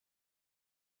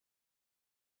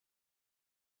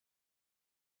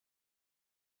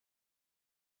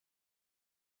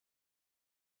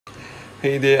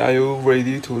Hey there, are you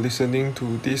ready to listening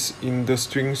to this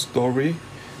interesting story?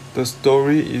 The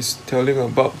story is telling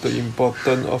about the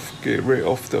importance of get rid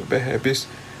of the bad habits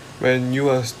when you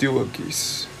are still a kid.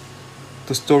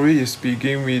 The story is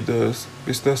begin with a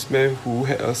businessman who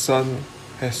had a son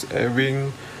has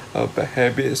having bad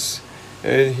habits,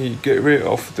 and he get rid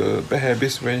of the bad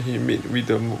habits when he meet with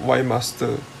the wise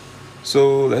master.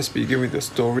 So let's begin with the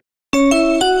story.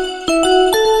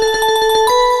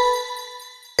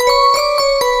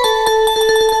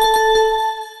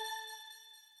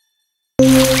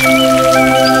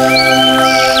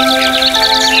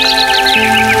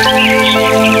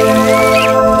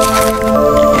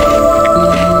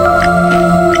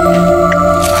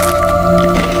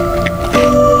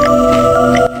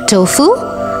 Tofu,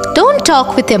 don't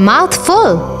talk with your mouth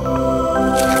full.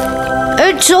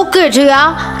 It's okay,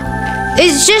 Tia.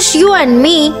 It's just you and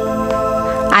me.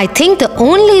 I think the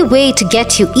only way to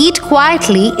get you eat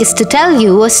quietly is to tell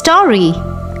you a story.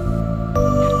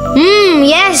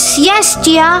 Yes,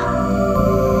 Tia.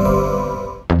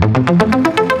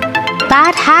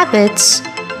 Bad habits.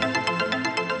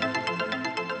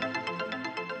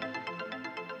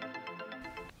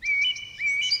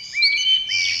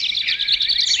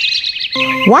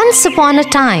 Once upon a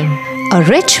time, a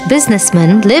rich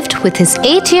businessman lived with his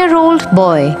 8-year-old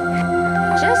boy.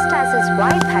 Just as his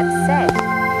wife had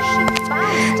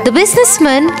said, the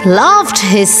businessman loved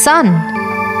his son,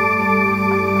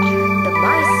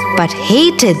 but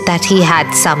hated that he had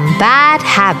some bad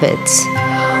habits.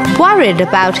 Worried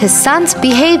about his son's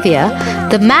behavior,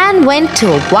 the man went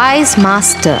to a wise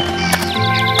master.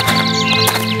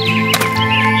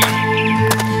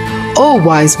 "Oh,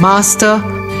 wise master,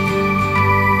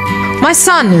 my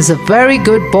son is a very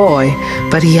good boy,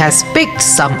 but he has picked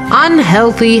some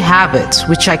unhealthy habits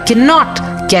which I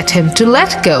cannot get him to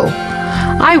let go.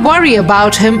 I worry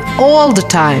about him all the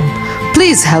time.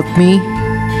 Please help me.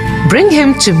 Bring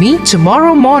him to me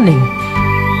tomorrow morning."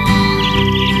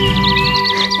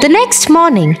 The next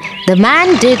morning, the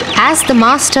man did as the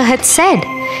master had said.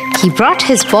 He brought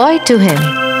his boy to him.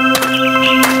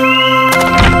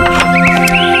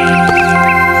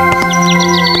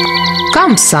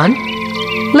 "Come, son,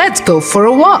 let's go for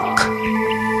a walk."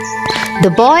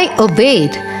 The boy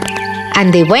obeyed,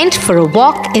 and they went for a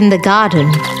walk in the garden.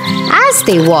 As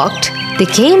they walked, they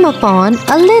came upon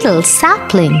a little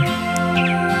sapling.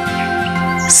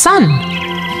 "Son,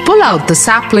 pull out the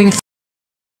sapling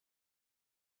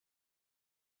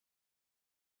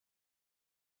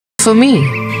for me."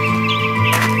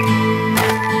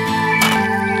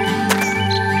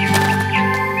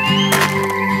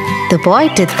 The boy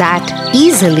did that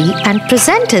easily and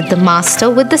presented the master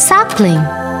with the sapling.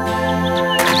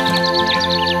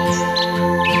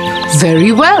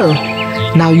 "Very well.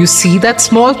 Now you see that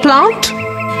small plant?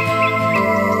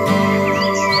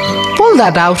 Pull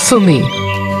that out for me."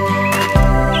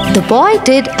 The boy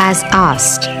did as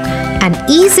asked and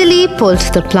easily pulled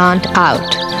the plant out.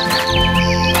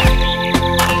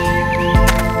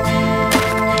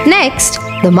 Next,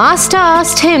 the master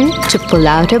asked him to pull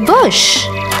out a bush.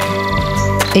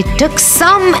 It took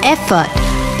some effort,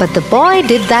 but the boy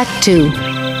did that too.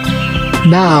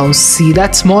 "Now see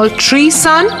that small tree,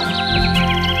 son?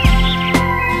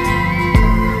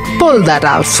 Pull that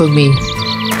out for me."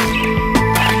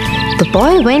 The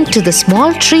boy went to the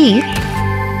small tree,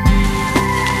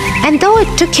 and though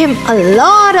it took him a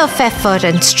lot of effort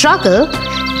and struggle,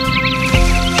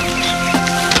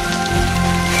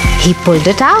 he pulled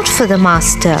it out for the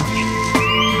master.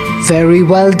 "Very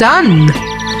well done.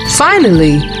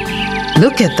 Finally,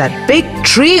 look at that big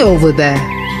tree over there.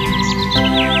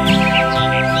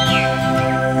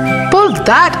 Pull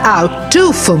that out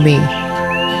too for me."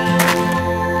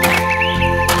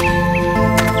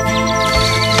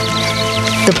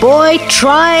 The boy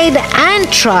tried and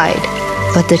tried,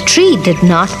 but the tree did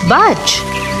not budge.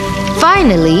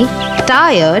 Finally,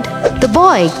 tired, the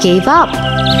boy gave up.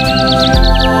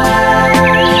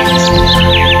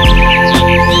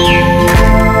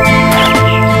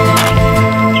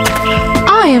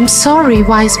 "I am sorry,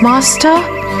 wise master.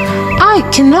 I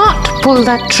cannot pull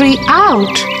that tree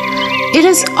out. It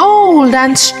is old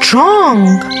and strong."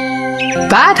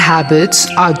 Bad habits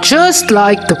are just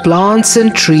like the plants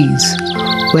and trees.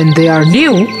 When they are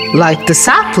new, like the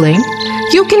sapling,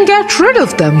 you can get rid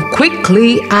of them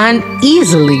quickly and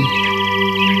easily.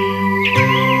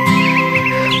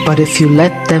 But if you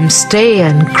let them stay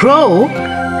and grow,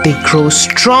 they grow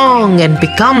strong and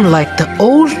become like the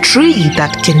old tree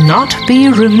that cannot be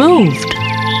removed.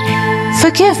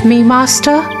 Forgive me,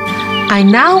 Master. I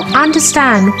now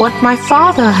understand what my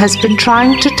father has been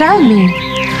trying to tell me.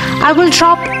 I will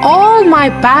drop all my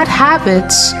bad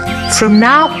habits from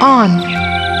now on.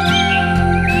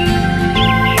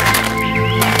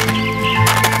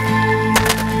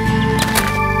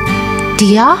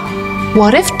 Dear,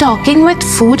 what if talking with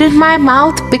food in my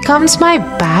mouth becomes my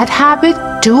bad habit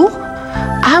too?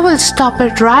 I will stop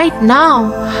it right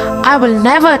now. I will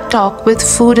never talk with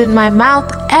food in my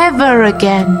mouth ever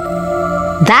again.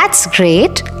 That's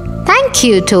great. Thank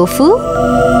you,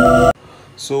 Tofu.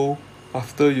 So,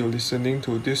 after you listening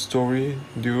to this story,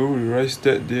 do you realize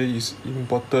that there is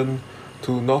important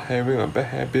to not having a bad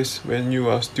habits when you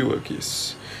are still a kid?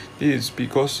 This is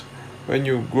because when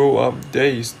you grow up,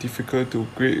 there is difficult to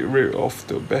get rid of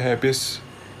the bad habits.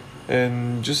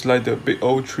 And just like the big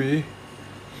old tree,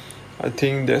 I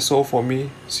think that's all for me.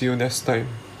 See you next time.